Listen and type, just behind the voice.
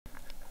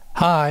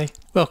Hi,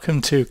 welcome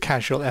to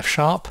Casual F#.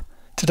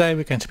 Today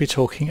we're going to be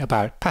talking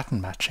about pattern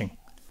matching.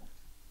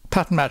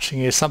 Pattern matching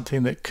is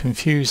something that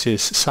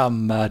confuses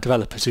some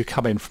developers who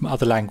come in from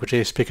other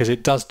languages because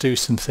it does do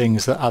some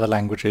things that other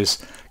languages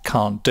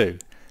can't do,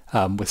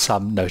 with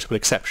some notable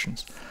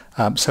exceptions.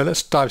 So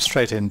let's dive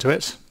straight into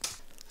it.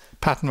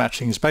 Pattern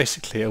matching is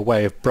basically a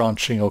way of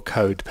branching your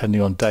code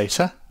depending on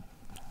data.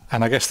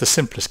 And I guess the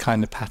simplest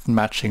kind of pattern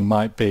matching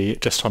might be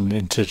just on an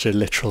integer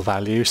literal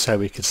value. So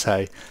we could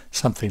say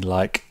something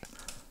like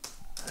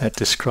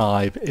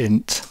describe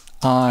int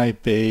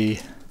ib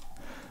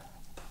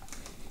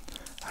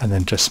and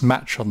then just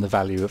match on the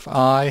value of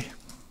I.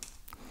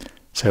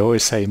 So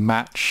always say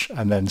match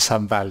and then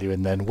some value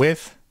and then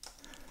with.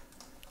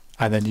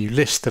 And then you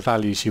list the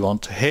values you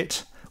want to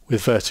hit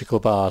with vertical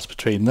bars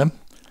between them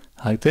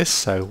like this.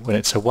 So when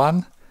it's a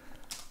 1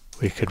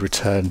 we could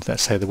return,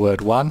 let's say, the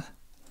word 1.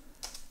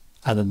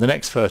 And then the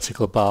next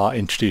vertical bar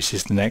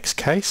introduces the next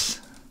case.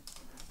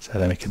 So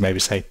then we can maybe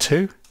say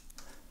 2.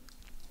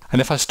 And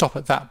if I stop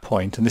at that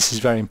point, and this is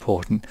very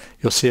important,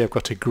 you'll see I've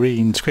got a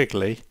green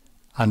squiggly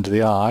under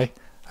the I,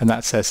 and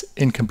that says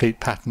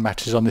incomplete pattern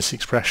matches on this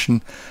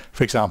expression.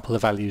 For example, the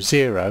value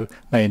 0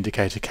 may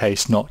indicate a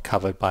case not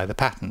covered by the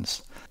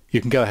patterns.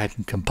 You can go ahead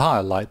and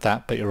compile like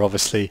that, but you're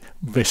obviously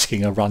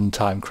risking a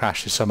runtime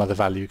crash if some other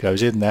value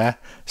goes in there.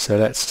 So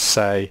let's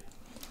say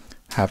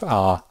have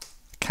our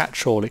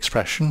catch-all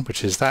expression,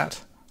 which is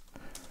that.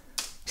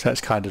 So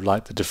that's kind of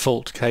like the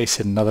default case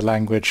in another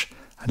language.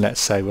 And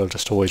let's say we'll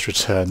just always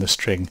return the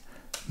string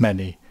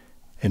many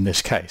in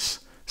this case.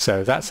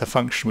 So that's a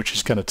function which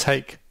is going to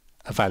take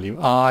a value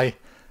I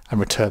and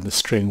return the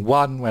string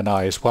 1 when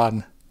I is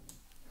 1,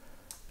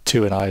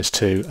 2 when I is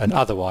 2, and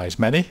otherwise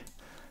many.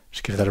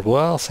 Just give that a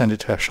whirl, send it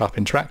to F#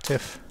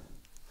 interactive.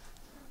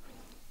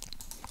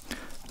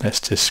 Let's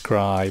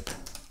describe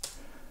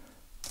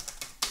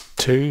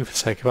 2 for the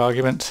sake of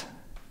argument.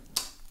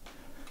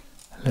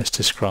 Let's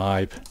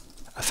describe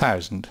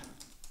 1,000.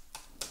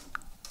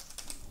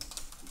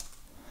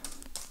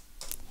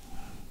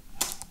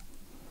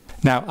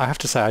 Now, I have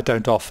to say I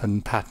don't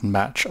often pattern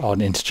match on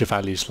integer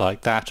values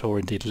like that, or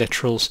indeed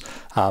literals,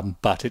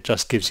 but it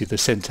just gives you the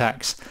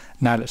syntax.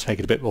 Now let's make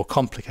it a bit more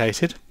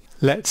complicated.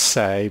 Let's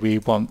say we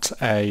want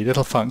a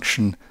little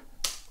function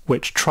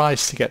which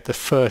tries to get the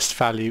first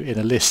value in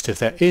a list if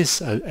there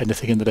is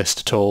anything in the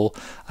list at all,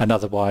 and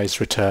otherwise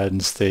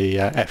returns the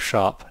F#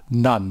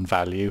 none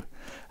value,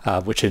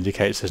 which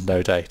indicates there's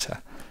no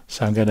data.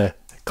 So I'm going to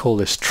call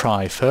this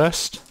try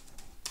first.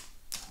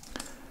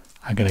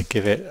 I'm going to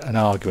give it an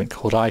argument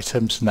called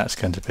items, and that's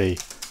going to be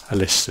a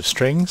list of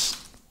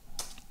strings.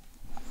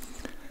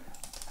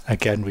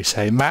 Again, we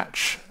say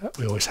match.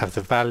 We always have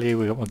the value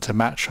we want to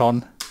match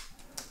on.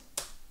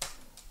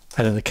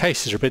 And then the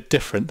cases are a bit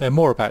different. They're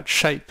more about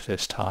shape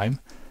this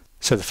time.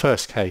 So the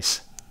first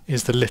case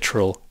is the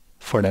literal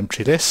for an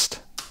empty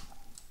list.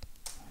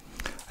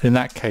 And in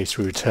that case,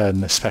 we return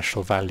the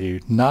special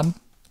value none.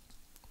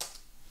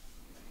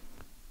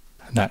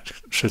 And that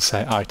should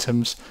say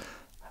items.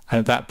 And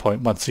at that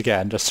point, once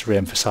again, just to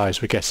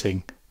re-emphasize, we're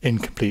getting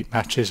incomplete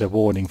matches, a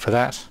warning for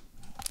that.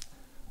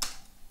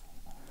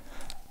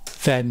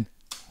 Then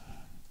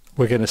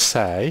we're going to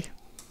say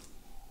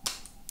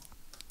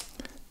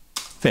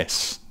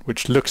this,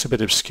 which looks a bit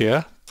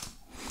obscure,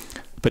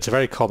 but it's a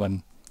very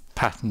common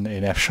pattern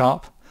in F#.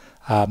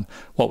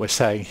 What we're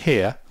saying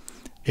here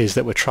is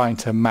that we're trying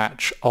to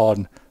match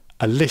on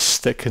a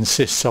list that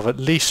consists of at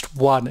least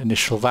one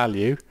initial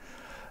value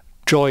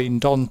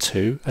joined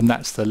onto, and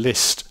that's the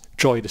list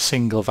join a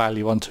single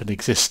value onto an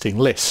existing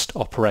list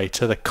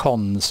operator, the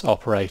cons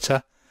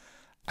operator.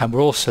 And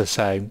we're also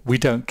saying we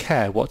don't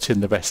care what's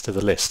in the rest of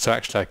the list. So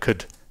actually I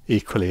could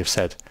equally have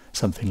said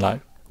something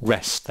like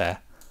rest there.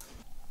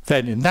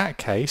 Then in that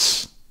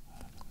case,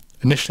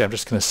 initially I'm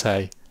just going to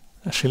say,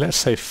 actually let's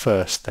say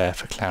first there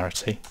for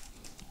clarity.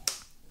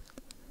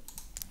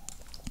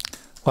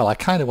 Well, I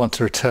kind of want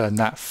to return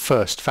that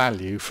first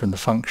value from the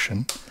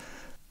function,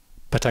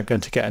 but I'm going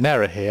to get an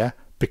error here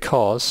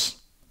because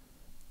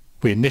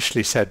we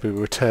initially said we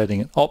were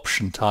returning an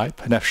option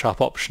type, an F#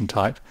 option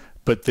type,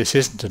 but this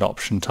isn't an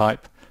option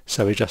type,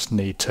 so we just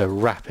need to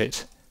wrap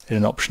it in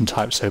an option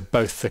type so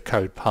both the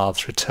code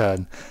paths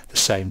return the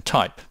same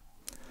type.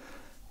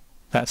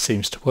 That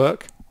seems to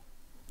work.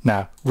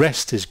 Now,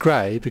 rest is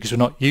grey because we're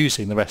not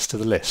using the rest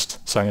of the list,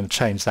 so I'm going to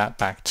change that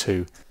back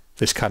to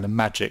this kind of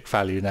magic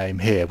value name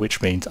here,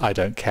 which means I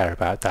don't care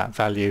about that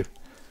value.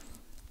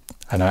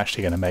 And I'm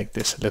actually going to make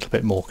this a little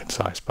bit more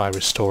concise by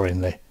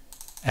restoring the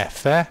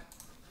F there.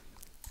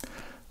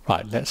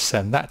 Right, let's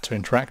send that to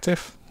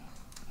interactive.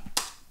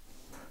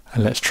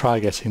 And let's try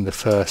getting the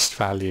first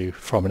value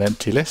from an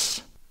empty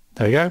list.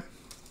 There we go.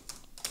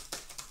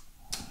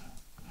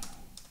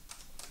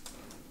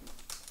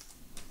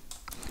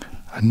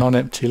 A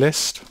non-empty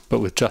list,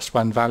 but with just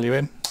one value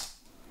in.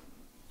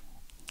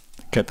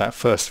 Get that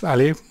first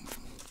value.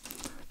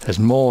 There's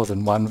more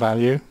than one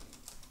value.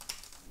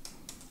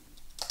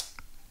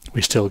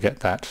 We still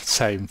get that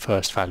same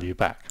first value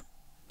back.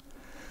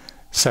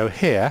 So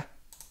here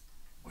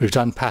we've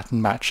done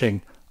pattern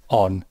matching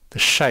on the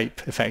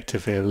shape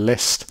effectively of a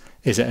list.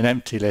 Is it an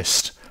empty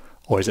list,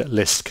 or is it a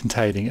list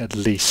containing at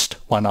least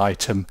one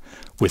item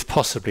with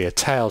possibly a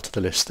tail to the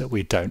list that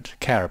we don't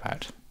care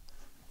about?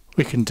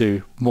 We can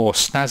do more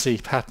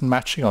snazzy pattern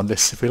matching on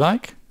lists if we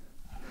like.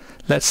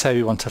 Let's say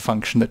we want a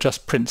function that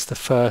just prints the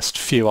first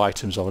few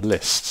items of a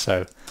list.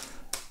 So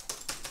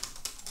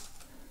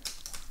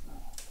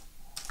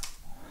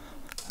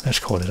let's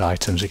call it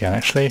items again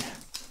actually.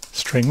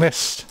 String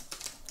list.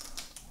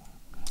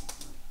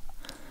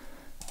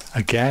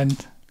 Again.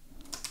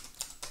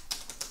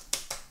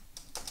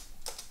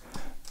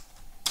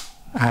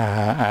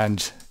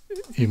 And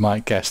you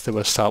might guess that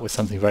we'll start with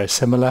something very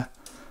similar.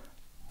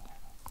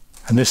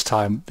 And this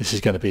time this is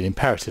going to be an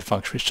imperative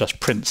function which just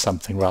prints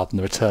something rather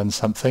than returns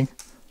something.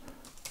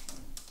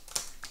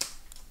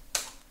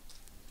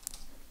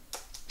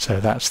 So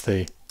that's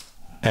the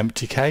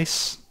empty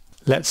case.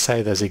 Let's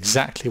say there's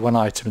exactly one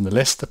item in the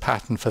list. The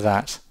pattern for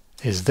that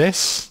is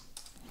this.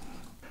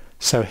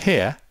 So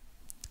here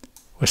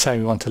we're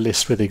saying we want a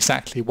list with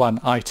exactly one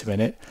item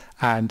in it,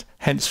 and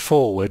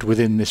henceforward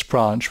within this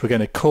branch we're going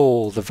to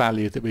call the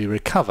value that we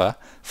recover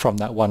from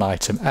that one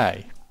item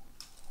A.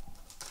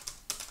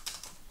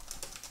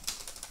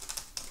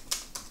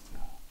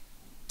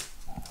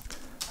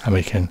 And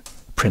we can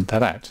print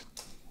that out.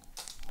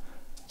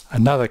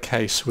 Another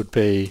case would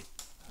be,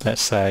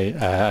 let's say,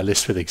 a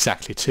list with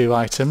exactly two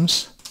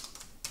items.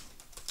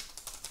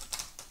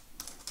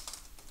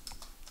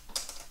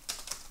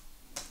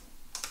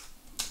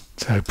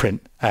 So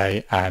print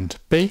A and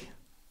B.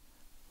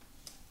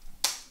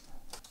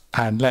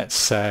 And let's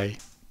say,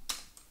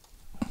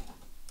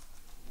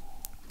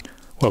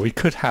 well, we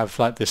could have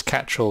like this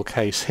catch-all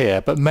case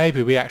here, but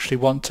maybe we actually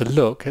want to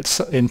look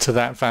into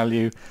that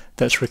value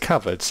that's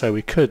recovered. So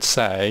we could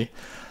say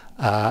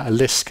a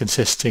list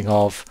consisting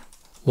of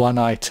one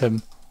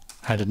item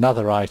and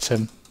another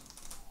item,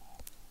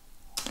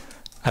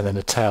 and then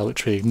a tail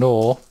which we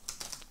ignore.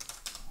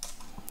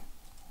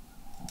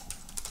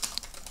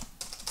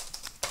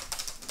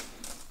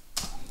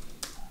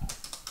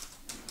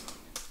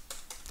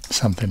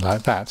 Something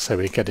like that. So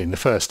we're getting the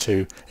first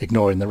two,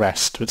 ignoring the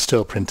rest, but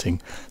still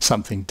printing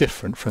something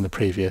different from the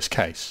previous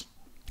case.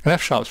 And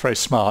F# is very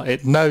smart.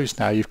 It knows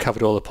now you've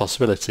covered all the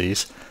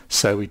possibilities,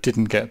 so we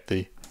didn't get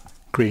the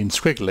green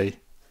squiggly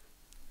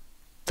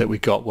that we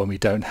got when we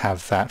don't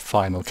have that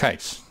final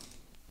case.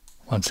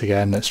 Once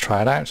again, let's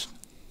try it out.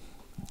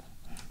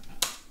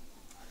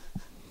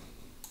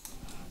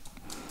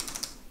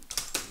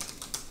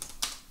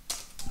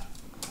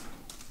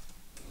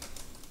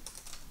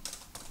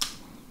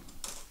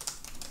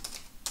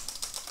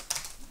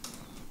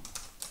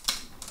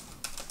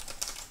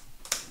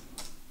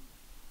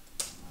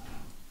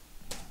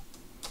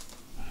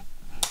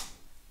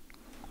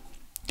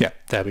 Yeah,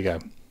 there we go.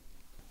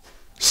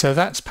 So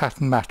that's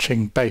pattern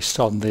matching based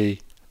on the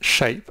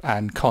shape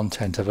and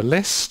content of a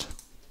list.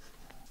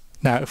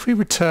 Now if we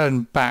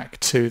return back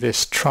to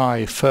this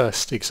try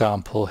first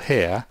example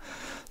here,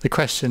 the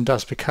question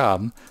does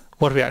become,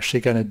 what are we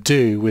actually going to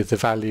do with the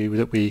value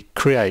that we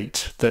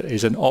create that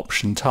is an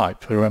option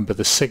type? Remember,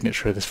 the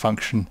signature of this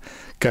function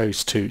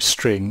goes to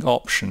string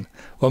option.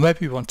 Well,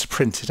 maybe we want to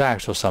print it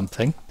out or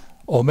something,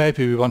 or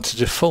maybe we want to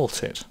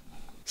default it.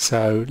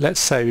 So let's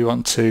say we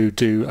want to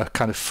do a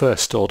kind of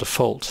first or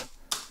default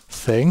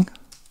thing.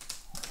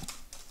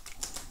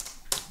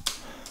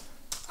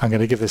 I'm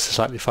going to give this a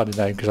slightly funny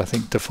name because I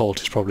think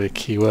default is probably a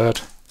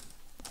keyword.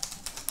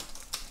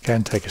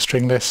 Again, take a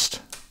string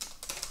list.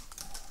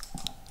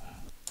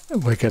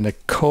 We're going to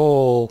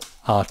call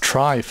our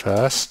try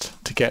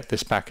first to get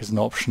this back as an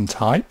option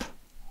type.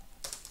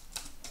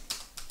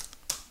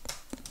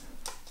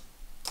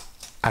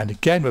 And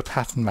again we're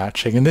pattern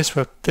matching, and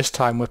this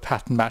time we're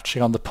pattern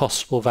matching on the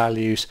possible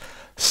values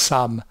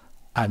some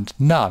and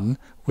none,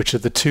 which are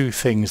the two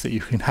things that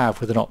you can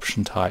have with an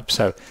option type.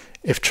 So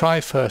if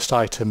try first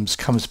items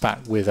comes back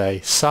with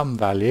a sum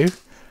value,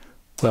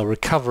 we'll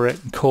recover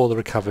it and call the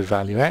recovered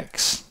value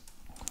x,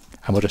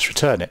 and we'll just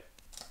return it.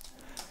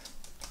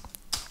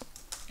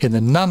 In the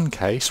none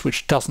case,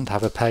 which doesn't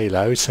have a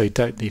payload, so you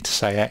don't need to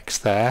say x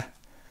there,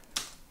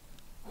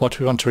 what do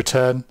we want to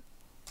return?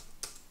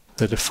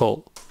 The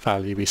default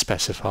value we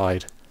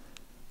specified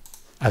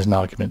as an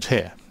argument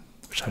here,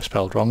 which I've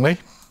spelled wrongly.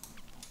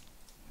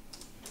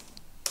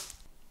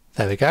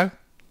 There we go.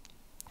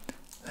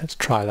 Let's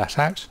try that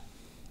out.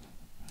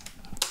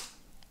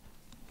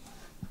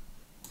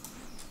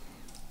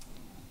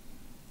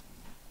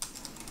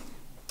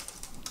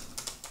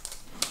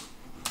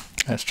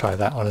 Let's try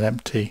that on an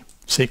empty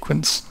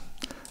sequence,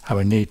 and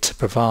we need to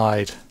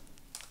provide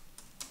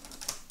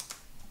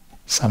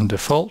some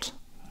default.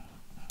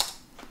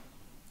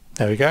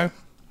 There we go.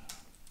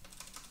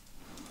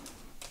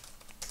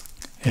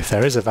 If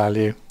there is a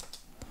value,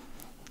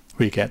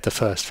 we get the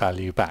first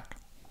value back.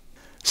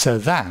 So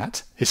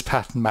that is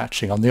pattern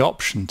matching on the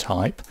option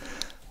type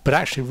But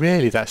actually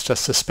really that's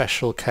just a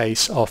special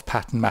case of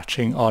pattern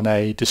matching on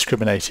a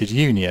discriminated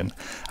union,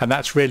 and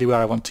that's really where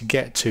I want to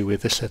get to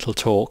with this little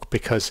talk,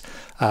 because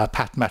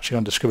pattern matching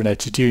on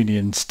discriminated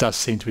unions does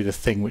seem to be the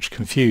thing which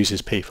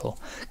confuses people,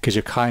 because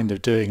you're kind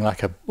of doing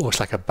almost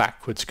like a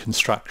backwards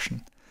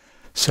construction.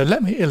 So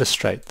let me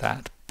illustrate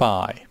that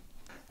by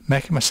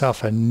making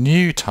myself a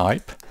new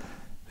type.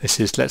 This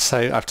is, let's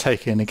say I've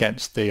taken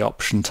against the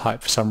option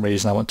type for some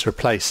reason, I want to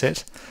replace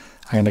it.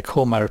 I'm going to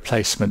call my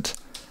replacement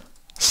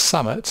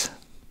Summit.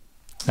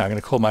 Now I'm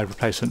going to call my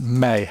replacement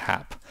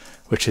Mayhap,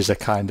 which is a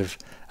kind of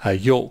a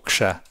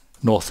Yorkshire,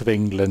 north of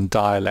England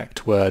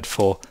dialect word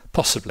for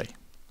possibly.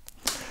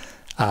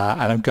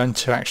 And I'm going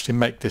to actually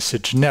make this a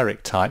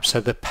generic type, so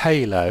the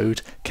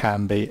payload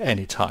can be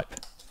any type.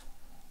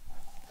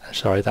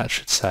 Sorry, that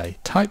should say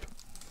type.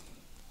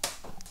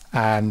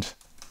 And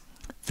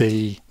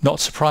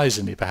not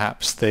surprisingly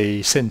perhaps,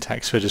 the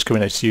syntax for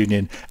discriminated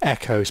union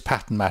echoes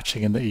pattern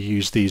matching in that you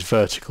use these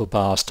vertical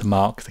bars to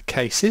mark the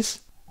cases.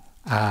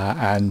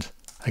 And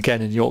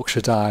again in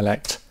Yorkshire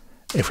dialect,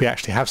 if we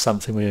actually have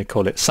something, we're going to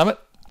call it Summit.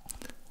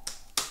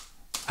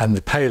 And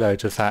the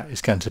payload of that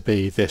is going to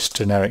be this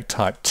generic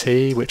type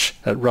T, which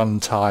at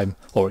runtime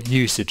or at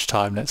usage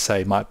time, let's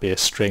say, might be a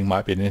string,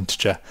 might be an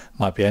integer,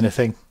 might be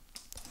anything.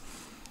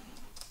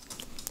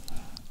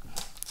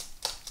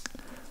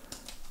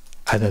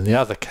 And in the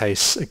other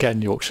case,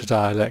 again Yorkshire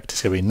dialect,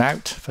 is going to be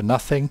nout for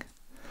nothing,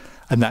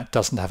 and that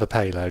doesn't have a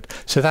payload.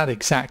 So that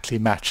exactly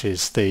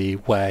matches the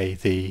way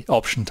the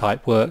option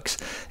type works,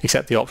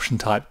 except the option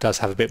type does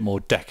have a bit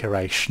more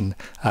decoration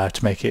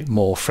to make it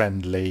more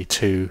friendly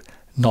to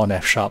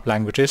non-F#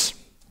 languages,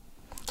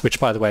 which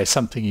by the way is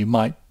something you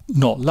might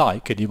not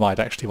like, and you might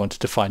actually want to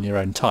define your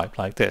own type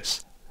like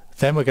this.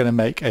 Then we're going to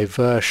make a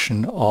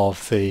version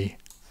of the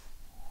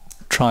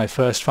try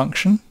first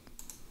function.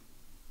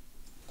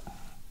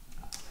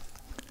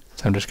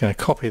 So I'm just going to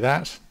copy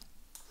that,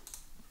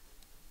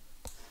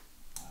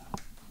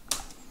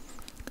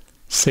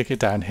 stick it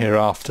down here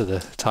after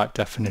the type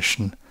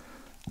definition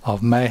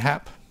of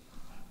Mayhap,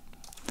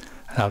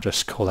 and I'll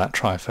just call that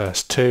try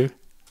first 2.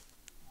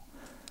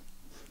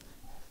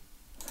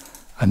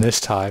 And this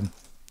time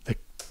the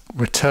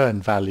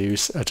return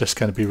values are just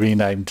going to be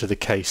renamed to the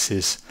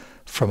cases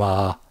from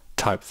our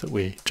type that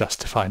we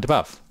just defined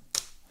above.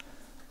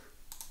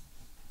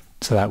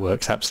 So that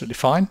works absolutely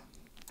fine.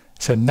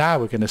 So now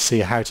we're going to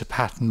see how to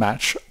pattern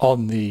match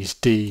on these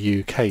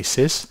DU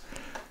cases.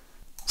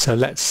 So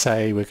let's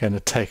say we're going to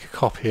take a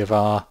copy of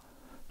our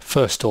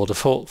first order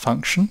fault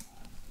function,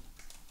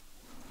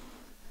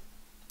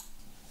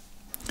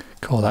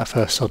 call that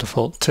first order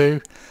fault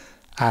 2,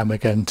 and we're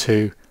going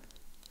to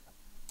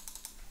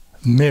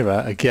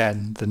mirror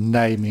again the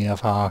naming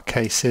of our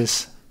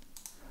cases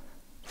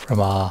from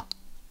our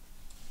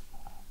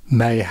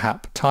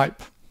Mayhap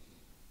type.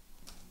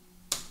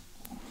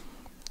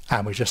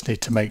 And we just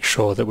need to make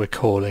sure that we're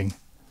calling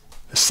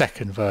the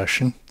second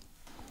version.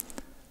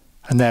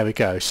 And there we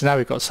go. So now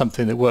we've got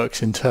something that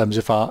works in terms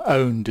of our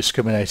own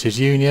discriminated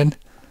union.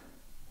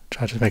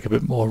 Try to make a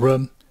bit more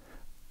room,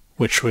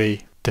 which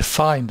we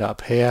defined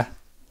up here.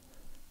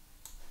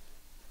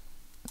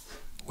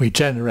 We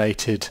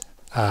generated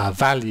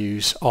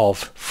values of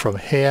from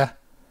here,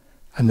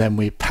 and then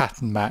we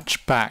pattern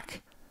match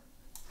back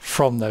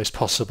from those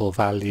possible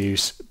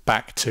values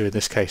back to, in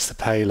this case, the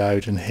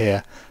payload, and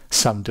here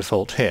some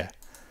default here.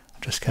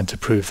 I'm just going to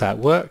prove that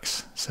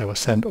works. So we'll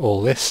send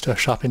all this to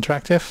Sharp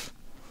Interactive.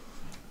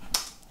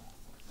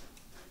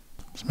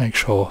 Let's make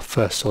sure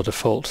first order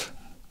fault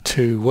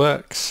 2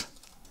 works.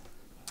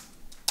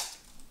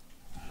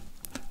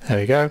 There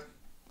we go.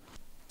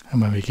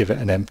 And when we give it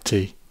an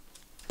empty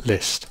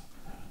list,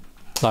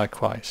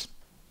 likewise.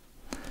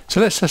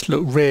 So let's just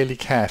look really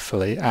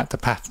carefully at the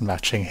pattern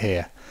matching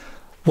here.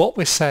 What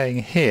we're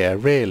saying here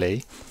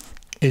really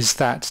is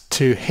that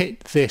to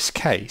hit this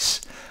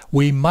case,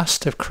 we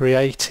must have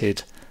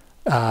created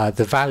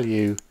the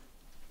value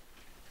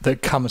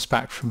that comes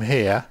back from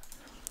here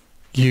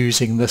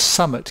using the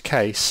Summit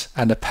case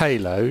and a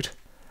payload,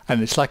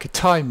 and it's like a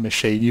time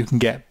machine. You can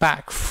get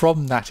back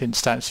from that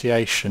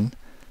instantiation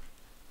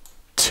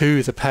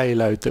to the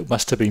payload that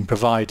must have been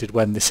provided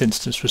when this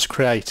instance was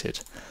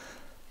created.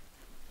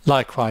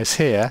 Likewise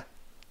here,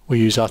 we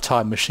use our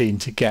time machine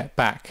to get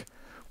back,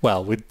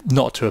 well,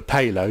 not to a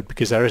payload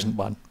because there isn't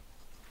one,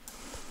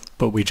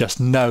 but we just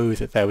know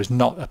that there was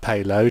not a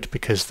payload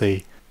because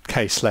the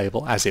case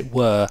label, as it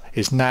were,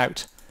 is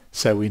nout,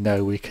 so we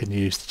know we can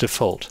use the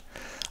default.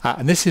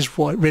 And this is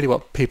really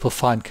what people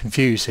find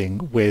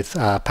confusing with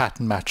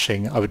pattern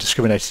matching over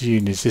discriminated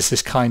unions, is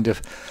this kind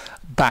of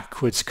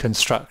backwards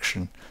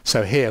construction.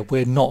 So here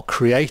we're not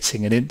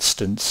creating an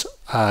instance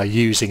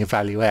using a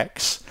value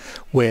x,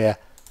 we're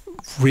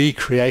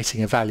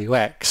recreating a value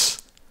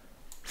x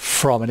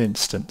from an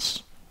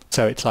instance.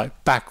 So it's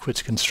like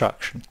backwards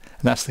construction,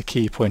 and that's the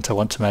key point I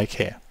want to make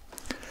here.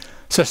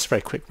 So just a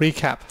very quick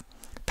recap.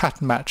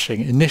 Pattern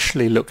matching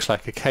initially looks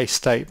like a case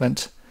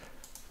statement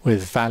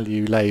with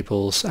value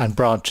labels and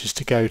branches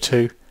to go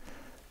to,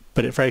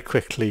 but it very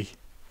quickly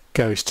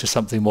goes to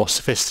something more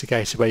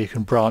sophisticated where you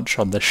can branch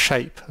on the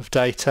shape of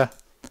data.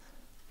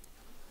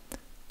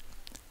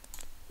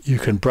 You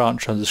can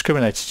branch on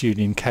discriminated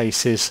union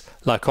cases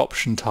like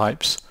option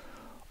types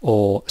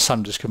or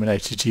some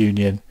discriminated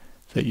union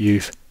that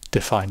you've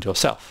defined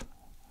yourself.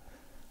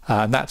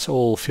 And that's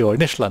all for your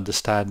initial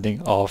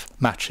understanding of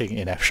matching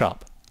in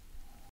F#.